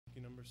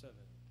number 7.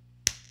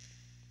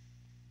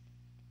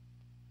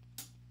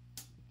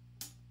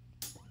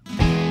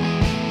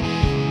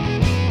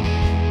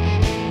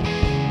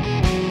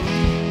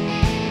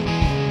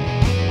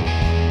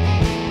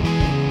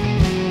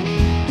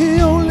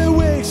 He only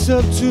wakes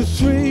up to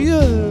 3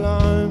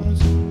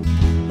 alarms.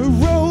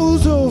 It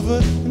rolls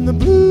over and the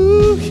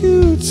blue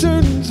hue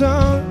turns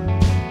on.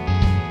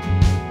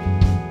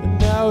 And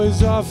now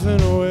he's off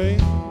and away.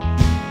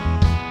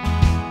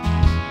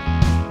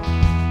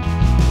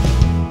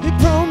 He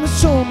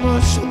promised so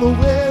much on the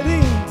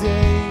wedding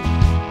day,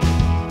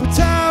 but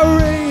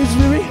tirades,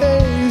 weary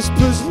haze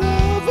puts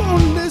love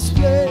on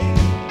display.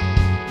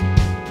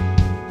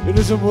 It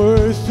isn't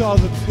worth all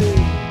the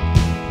pain.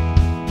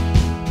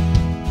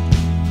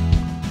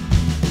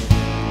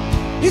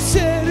 He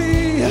said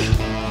he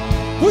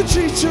would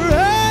treat you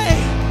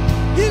right.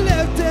 He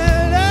left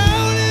that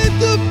out at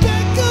the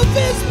back of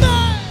his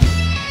mind.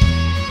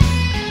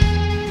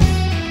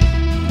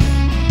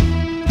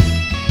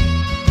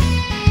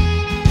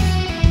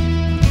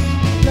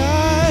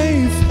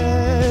 Life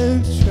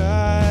had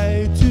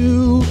tried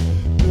to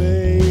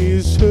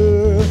glaze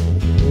her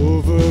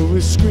over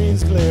with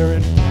screens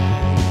glaring by.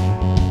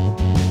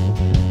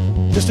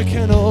 Just a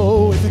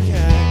kennel with a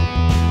cat.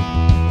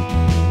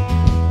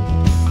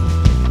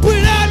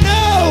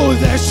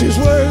 That she's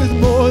worth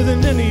more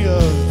than any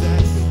of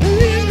that. And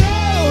he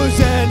knows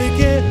that he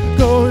can't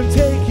go and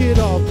take it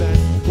all back,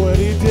 what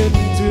he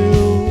didn't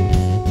do,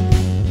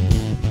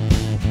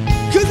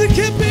 'cause it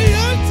can't be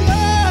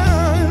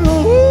undone.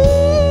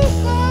 Ooh,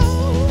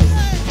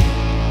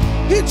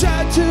 he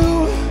tried to